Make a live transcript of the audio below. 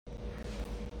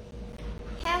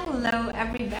Hello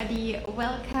everybody,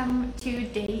 welcome to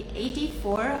day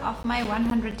 84 of my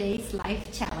 100 Days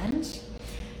Life Challenge.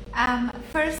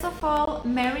 First of all,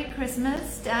 Merry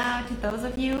Christmas to those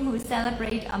of you who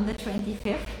celebrate on the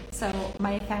 25th. So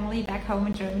my family back home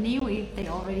in Germany, they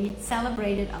already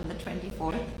celebrated on the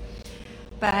 24th.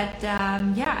 But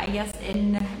I guess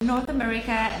in North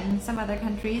America and some other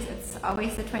countries, it's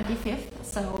always the 25th.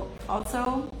 So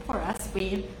also for us,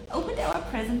 we opened our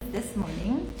presents this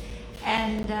morning.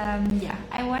 And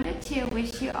I wanted to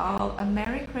wish you all a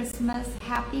Merry Christmas,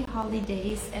 Happy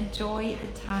Holidays, enjoy the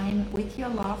time with your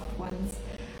loved ones,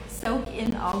 soak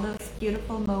in all those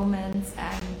beautiful moments,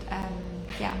 and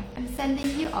I'm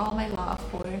sending you all my love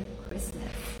for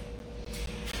Christmas.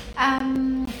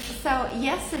 So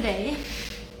yesterday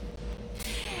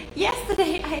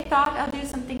I thought I'll do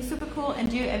something super cool and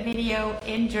do a video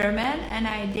in German, and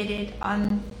I did it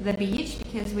on the beach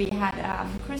because we had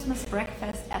Christmas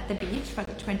breakfast at the beach for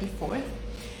the 24th.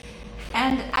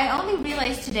 And I only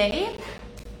realized today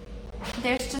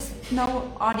there's just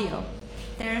no audio.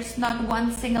 There's not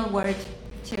one single word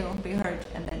to be heard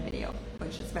in that video,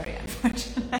 which is very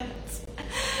unfortunate.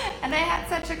 And I had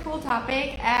such a cool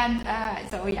topic, and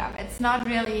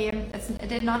it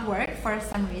did not work for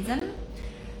some reason.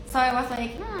 So I was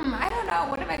like, I don't know,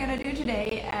 what am I going to do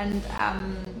today? And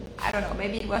I don't know,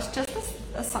 maybe it was just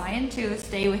a sign to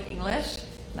stay with English.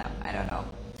 No, I don't know.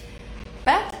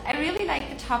 But I really like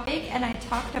the topic, and I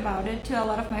talked about it to a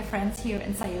lot of my friends here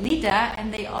in Sayulita,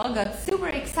 and they all got super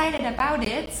excited about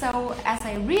it. So as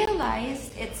I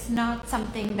realized, it's not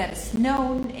something that is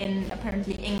known in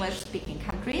apparently English-speaking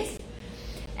countries.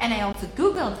 And I also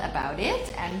Googled about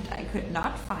it, and I could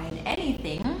not find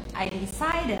anything. I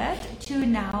decided to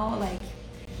now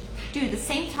do the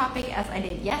same topic as I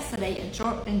did yesterday in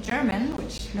German,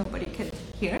 which nobody could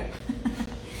hear.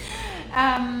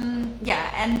 And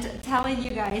telling you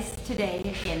guys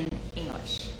today in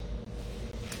English.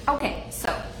 Okay,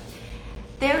 so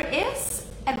there is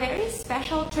a very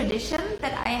special tradition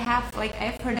that I have,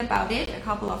 I've heard about it a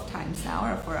couple of times now,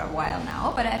 or for a while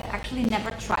now, but I've actually never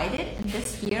tried it. And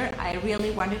this year I really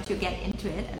wanted to get into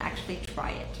it and actually try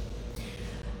it.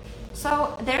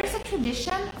 So there's a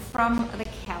tradition from the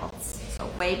Celts, so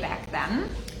way back then.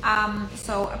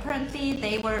 So apparently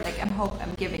they were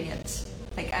I'm giving it,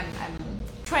 I'm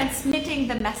transmitting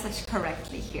the message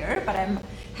correctly here, but I'm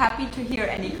happy to hear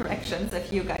any corrections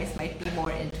if you guys might be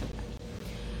more into it.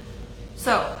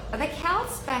 So, the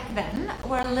Celts back then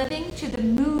were living to the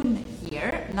moon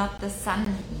year, not the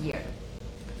sun year.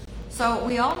 So,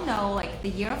 we all know the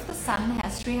year of the sun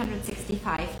has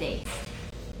 365 days.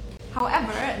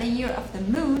 However, the year of the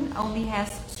moon only has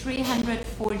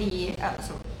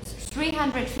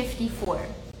 354.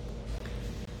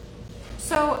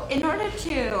 So, in order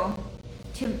to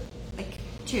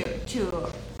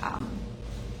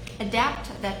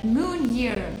adapt that moon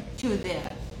year to the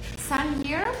sun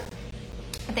year,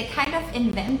 they kind of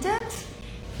invented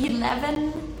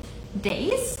 11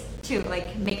 days to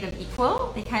make them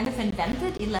equal. They kind of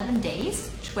invented 11 days,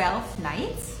 12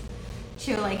 nights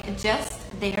to adjust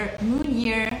their moon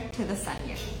year to the sun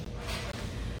year.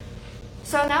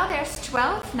 So now there's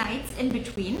 12 nights in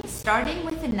between, starting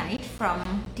with the night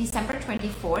from December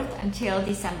 24th until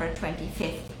December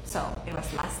 25th. So it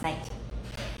was last night.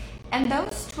 And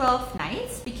those 12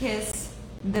 nights, because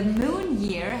the moon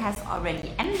year has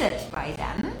already ended by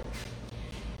then,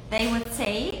 they would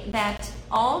say that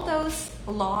all those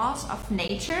laws of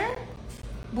nature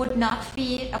would not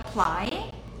be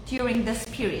applied during this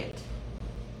period.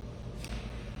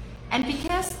 And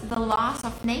because the laws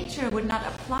of nature would not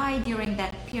apply during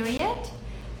that period,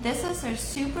 this is a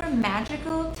super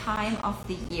magical time of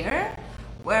the year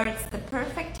where it's the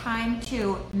perfect time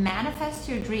to manifest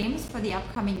your dreams for the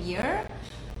upcoming year,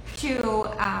 to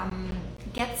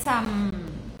get some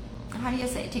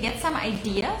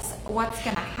ideas what's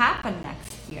gonna happen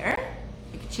next year,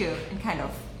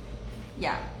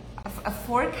 a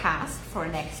forecast for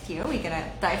next year. We're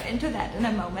gonna dive into that in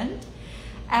a moment.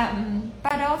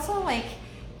 But also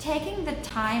taking the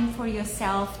time for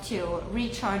yourself to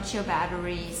recharge your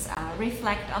batteries,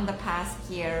 reflect on the past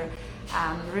year,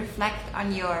 reflect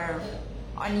on your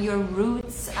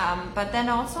roots, but then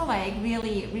also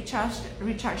really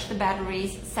recharge the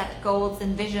batteries, set goals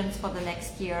and visions for the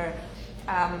next year,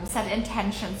 set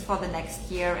intentions for the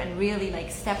next year, and really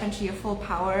step into your full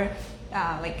power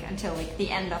until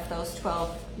the end of those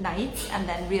 12 nights, and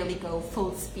then really go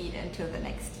full speed into the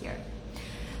next year.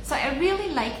 So I really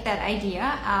like that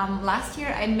idea. Last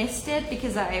year I missed it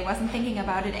because I wasn't thinking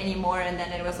about it anymore, and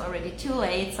then it was already too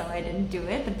late, so I didn't do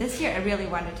it. But this year I really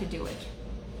wanted to do it.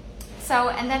 So,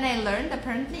 and then I learned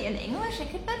apparently in English, I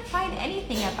could not find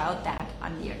anything about that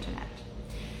on the internet.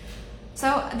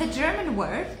 So the German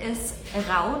word is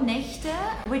Rauhnächte,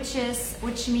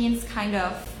 which means kind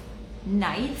of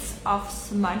nights of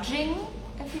smudging,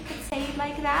 if you could say it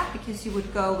like that, because you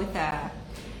would go with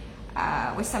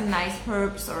some nice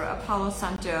herbs or a Palo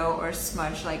Santo or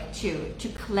smudge, like to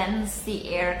cleanse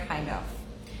the air, kind of.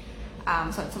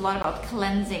 So it's a lot about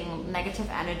cleansing negative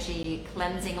energy,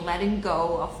 cleansing, letting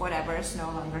go of whatever is no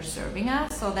longer serving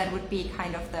us. So that would be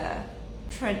kind of the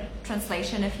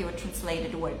translation if you would translate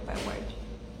it word by word.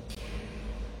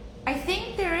 I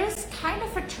think there is kind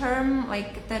of a term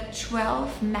like the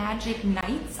 12 magic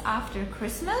nights after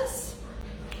Christmas.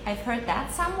 I've heard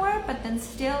that somewhere, but then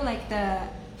still like the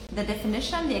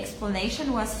definition, the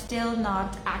explanation was still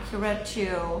not accurate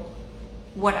to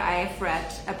what I've read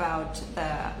about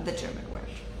the German word.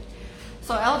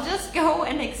 So I'll just go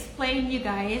and explain you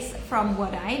guys from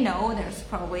what I know. There's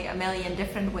probably a million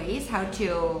different ways how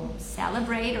to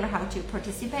celebrate or how to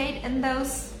participate in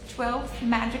those 12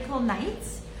 magical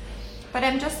nights. But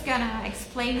I'm just gonna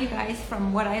explain you guys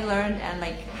from what I learned and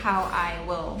like how I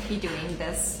will be doing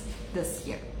this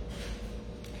year.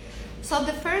 So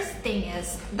the first thing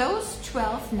is those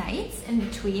 12 nights in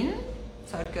between.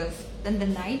 So it goes then the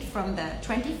night from the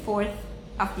 24th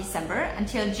of December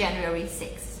until January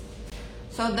 6th.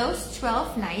 So those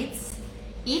 12 nights,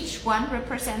 each one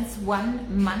represents 1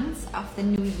 month of the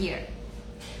new year.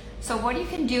 So what you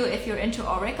can do if you're into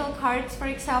oracle cards, for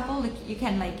example, you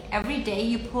can like every day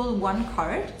you pull one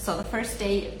card. So the first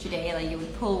day today, like you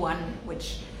would pull one,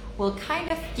 which will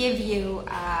kind of give you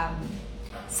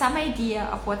some idea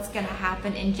of what's going to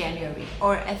happen in January,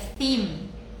 or a theme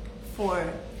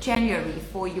for January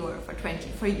for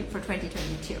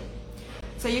 2022.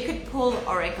 So you could pull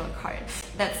oracle cards.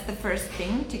 That's the first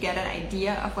thing, to get an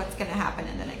idea of what's going to happen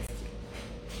in the next year.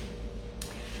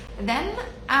 Then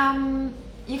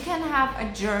you can have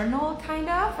a journal kind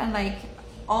of, and like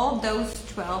all those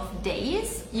 12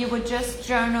 days you would just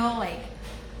journal like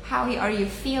how are you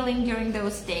feeling during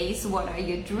those days, what are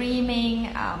you dreaming,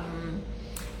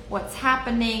 what's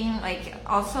happening. Like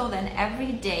also then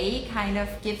every day kind of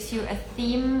gives you a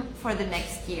theme for the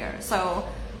next year. So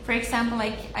for example,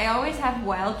 like I always have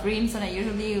wild dreams, and I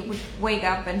usually would wake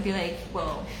up and be like,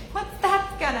 well, what's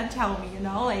that gonna tell me, you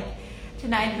know? Like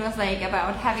tonight it was like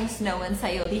about having snow in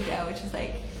Sayulita, which is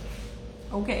like,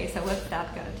 okay, so what's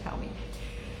that gonna tell me?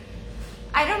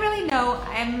 I don't really know.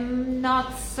 I'm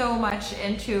not so much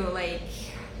into like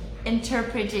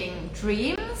interpreting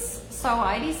dreams. So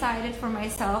I decided for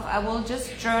myself, I will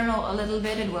just journal a little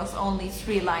bit. It was only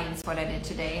 3 lines what I did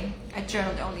today. I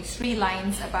journaled only 3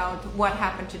 lines about what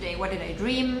happened today. What did I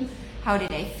dream? How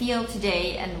did I feel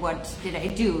today? And what did I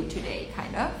do today,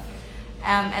 kind of.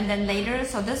 And then later,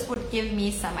 so this would give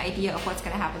me some idea of what's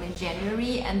going to happen in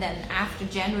January. And then after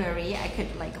January, I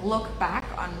could like look back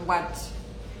on what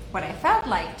I felt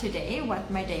like today,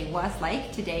 what my day was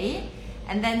like today.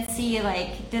 And then see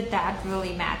like, did that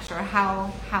really match, or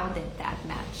how did that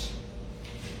match?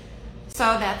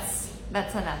 So that's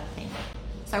another thing.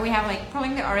 So we have like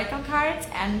pulling the oracle cards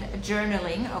and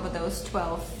journaling over those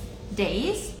 12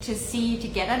 days to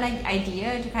get an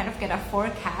idea, to kind of get a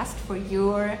forecast for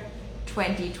your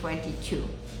 2022.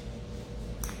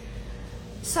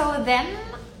 So then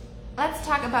let's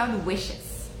talk about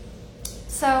wishes.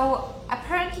 So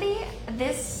apparently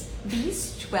these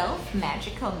 12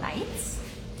 magical nights,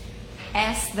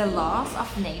 as the laws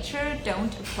of nature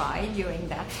don't apply during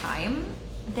that time,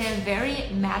 they're very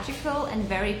magical and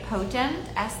very potent,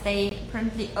 as they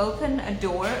apparently open a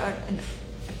door or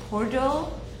a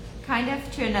portal kind of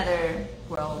to another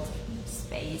world,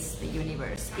 space, the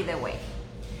universe, either way.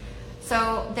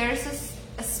 So there's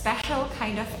a special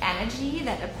kind of energy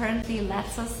that apparently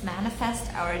lets us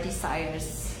manifest our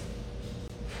desires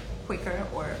quicker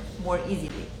or more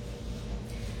easily.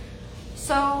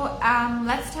 So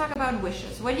let's talk about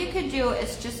wishes. What you could do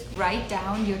is just write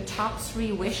down your top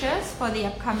 3 wishes for the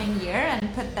upcoming year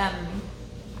and put them,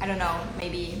 I don't know,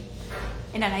 maybe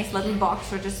in a nice little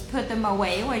box, or just put them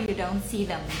away where you don't see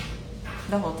them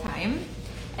the whole time,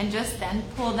 and just then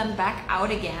pull them back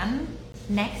out again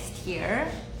next year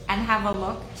and have a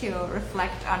look to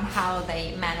reflect on how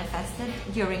they manifested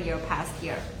during your past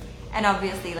year. And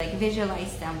obviously like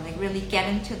visualize them, like really get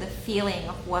into the feeling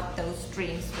of what those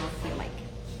dreams will feel like.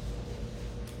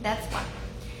 That's one.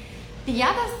 The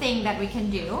other thing that we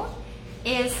can do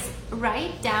is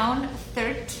write down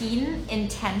 13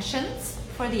 intentions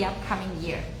for the upcoming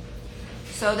year.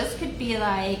 So this could be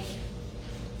like,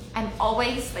 I'm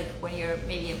always, like when you're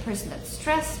maybe a person that's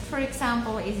stressed, for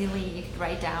example, easily, you could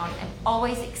write down, I'm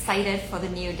always excited for the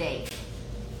new day.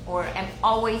 or am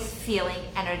always feeling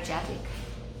energetic,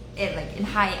 like in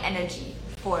high energy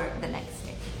for the next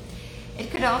day.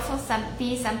 It could also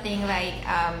be something like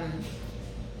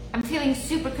I'm feeling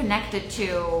super connected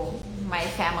to my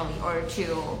family or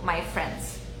to my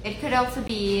friends. It could also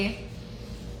be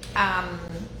I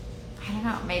don't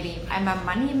know, maybe I'm a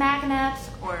money magnet,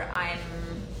 or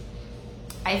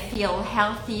I feel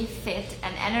healthy, fit,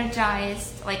 and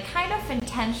energized, like kind of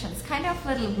intentions, kind of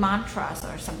little mantras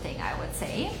or something, I would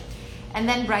say. And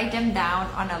then write them down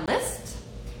on a list.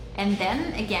 And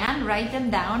then again, write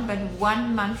them down, but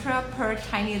one mantra per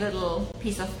tiny little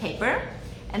piece of paper.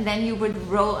 And then you would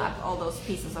roll up all those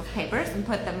pieces of papers and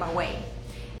put them away.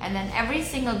 And then every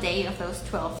single day of those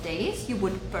 12 days, you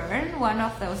would burn one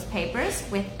of those papers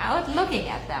without looking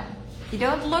at them. You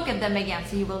don't look at them again,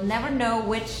 so you will never know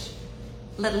which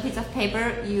little piece of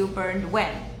paper you burned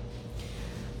when.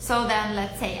 So then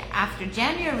let's say after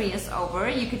January is over,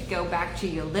 you could go back to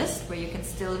your list where you can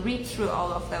still read through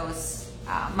all of those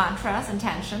mantras,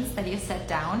 intentions that you set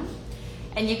down.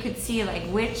 And you could see like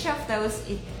which of those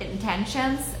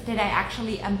intentions did I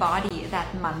actually embody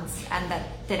that month and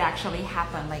that did actually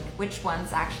happen, like which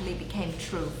ones actually became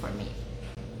true for me.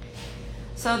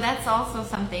 So that's also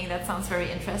something that sounds very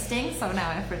interesting. So now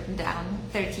I've written down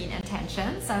 13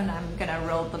 intentions, and I'm gonna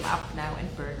roll them up now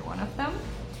and burn one of them.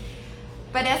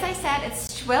 But as I said,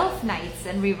 it's 12 nights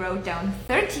and we wrote down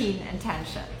 13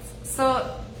 intentions.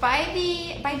 So by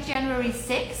January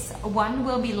 6th, one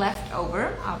will be left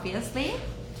over, obviously.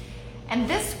 And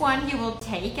this one you will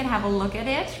take and have a look at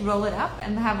it, roll it up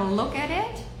and have a look at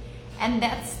it. And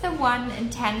that's the one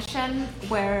intention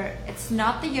where it's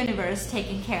not the universe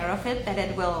taking care of it, that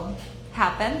it will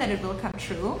happen, that it will come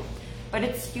true, but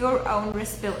it's your own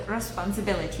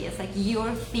responsibility. It's like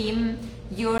your theme,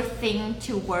 your thing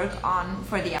to work on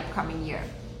for the upcoming year.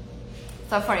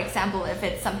 So for example, if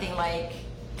it's something like,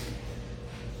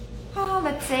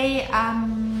 let's say,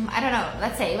 I don't know,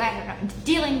 let's say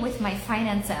dealing with my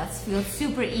finances feels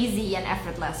super easy and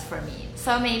effortless for me.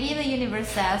 So maybe the universe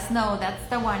says, no, that's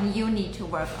the one you need to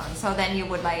work on. So then you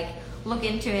would like look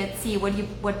into it, see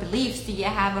what beliefs do you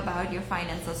have about your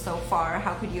finances so far,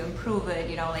 how could you improve it,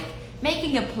 you know, like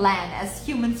making a plan as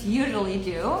humans usually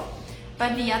do.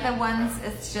 But the other ones,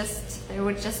 it's just, they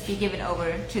would just be given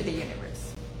over to the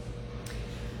universe.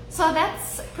 So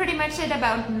that's pretty much it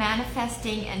about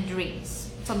manifesting and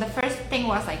dreams. So the first thing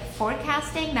was like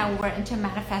forecasting, now we're into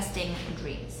manifesting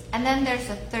dreams. And then there's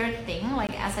a third thing,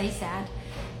 like as I said,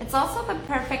 it's also the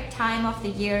perfect time of the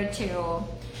year to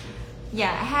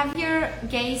have your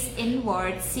gaze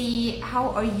inward, see how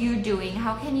are you doing,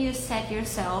 how can you set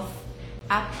yourself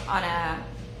up on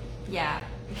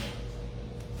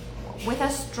with a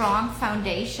strong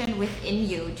foundation within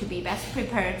you to be best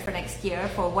prepared for next year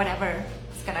for whatever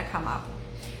is gonna come up.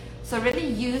 So really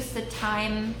use the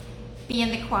time, be in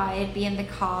the quiet, be in the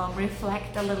calm,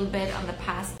 reflect a little bit on the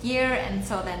past year, and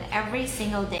so then every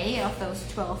single day of those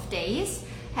 12 days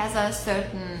has a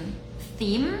certain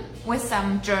theme with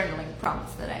some journaling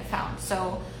prompts that I found.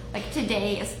 So like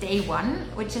today is day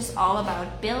 1, which is all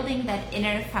about building that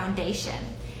inner foundation,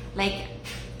 like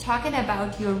talking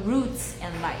about your roots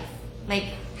in life.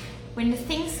 Like when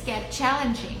things get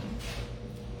challenging,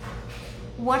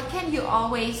 what can you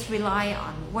always rely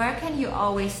on? Where can you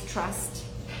always trust?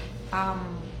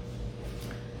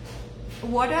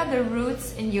 What are the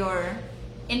roots in your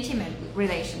intimate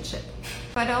relationship,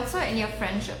 but also in your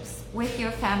friendships, with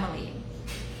your family?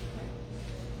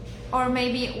 Or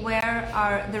maybe where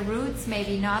are the roots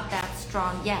maybe not that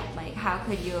strong yet? Like how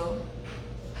could you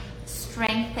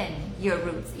strengthen your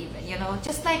roots even, you know,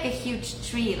 just like a huge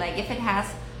tree, like if it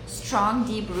has strong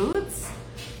deep roots,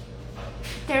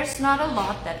 there's not a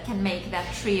lot that can make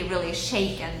that tree really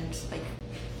shake and like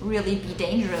really be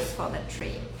dangerous for that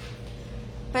tree.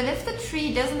 But if the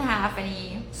tree doesn't have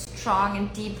any strong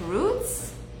and deep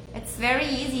roots, it's very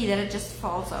easy that it just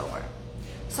falls over.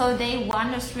 So day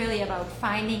 1 is really about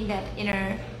finding that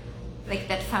inner, like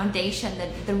that foundation,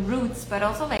 the roots, but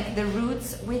also like the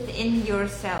roots within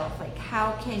yourself. Like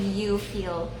how can you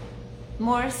feel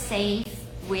more safe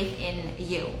within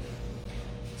you?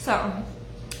 So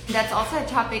that's also a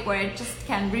topic where I just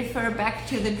can refer back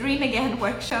to the Dream Again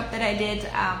workshop that I did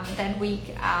that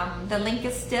week. The link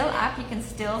is still up. You can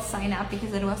still sign up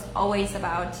because it was always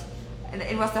about,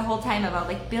 it was the whole time about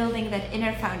like building that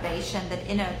inner foundation, that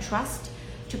inner trust,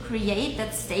 to create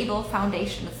that stable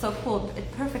foundation. It's so cool. It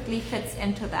perfectly fits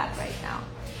into that right now.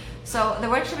 So the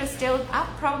workshop is still up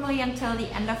probably until the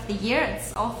end of the year.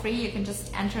 It's all free. You can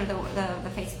just enter the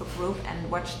Facebook group and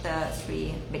watch the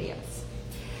 3 videos.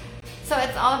 So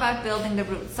it's all about building the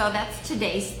roots. So that's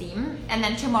today's theme, and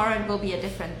then tomorrow it will be a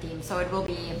different theme. So it will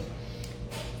be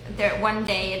there. One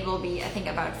day it will be, I think,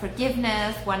 about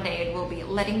forgiveness. One day it will be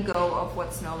letting go of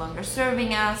what's no longer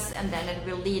serving us, and then it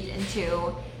will lead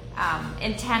into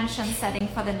intention setting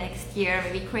for the next year.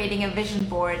 Maybe creating a vision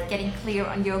board, getting clear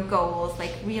on your goals,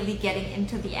 like really getting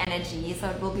into the energy. So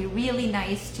it will be really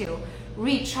nice to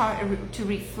recharge, to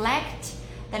reflect,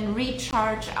 then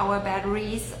recharge our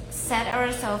batteries, set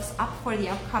ourselves up for the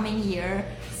upcoming year,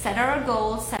 set our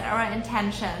goals, set our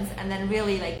intentions, and then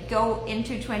really like go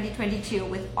into 2022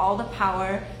 with all the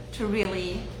power to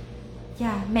really,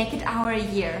 make it our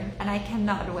year. And I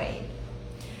cannot wait.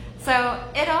 So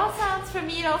it all sounds, for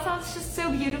me, it all sounds just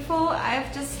so beautiful.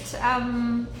 I've just,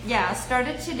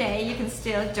 started today. You can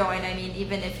still join. I mean,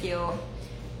 even if you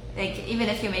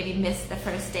maybe missed the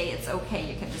first day, it's okay.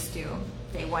 You can just do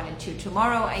day 1 and 2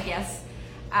 tomorrow, I guess.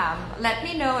 Let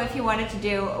me know if you wanted to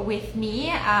do with me.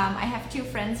 I have 2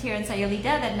 friends here in Sayulita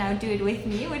that now do it with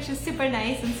me, which is super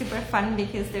nice and super fun,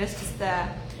 because there's just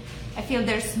I feel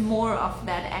there's more of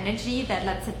that energy that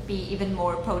lets it be even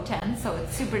more potent. So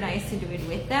it's super nice to do it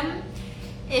with them.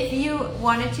 If you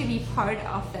wanted to be part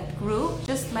of that group,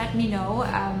 just let me know,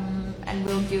 and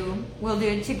we'll do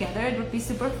it together. It would be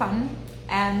super fun.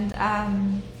 And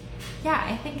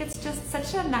I think it's just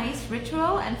such a nice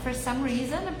ritual, and for some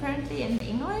reason, apparently in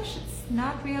English, it's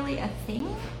not really a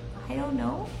thing. I don't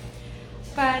know.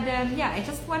 But I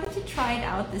just wanted to try it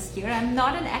out this year. I'm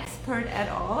not an expert at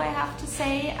all, I have to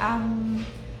say.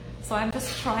 So I'm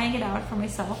just trying it out for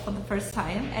myself for the first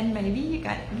time, and maybe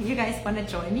you guys want to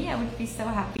join me. I would be so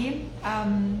happy,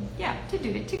 to do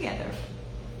it together.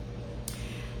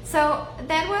 So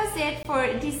that was it for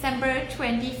December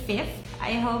 25th.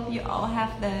 I hope you all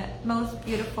have the most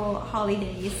beautiful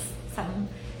holidays, some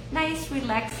nice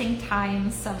relaxing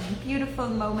times, some beautiful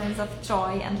moments of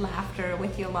joy and laughter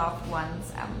with your loved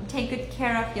ones. Take good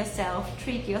care of yourself,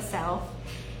 treat yourself,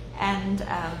 and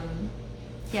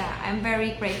I'm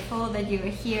very grateful that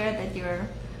you're here, that you're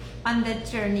on the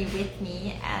journey with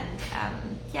me, and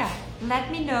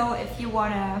let me know if you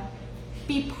want to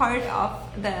be part of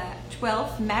the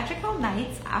 12 magical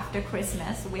nights after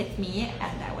Christmas with me,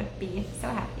 and I would be so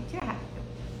happy to have you.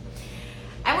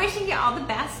 I'm wishing you all the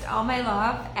best, all my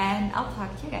love, and I'll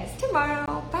talk to you guys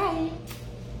tomorrow. Bye!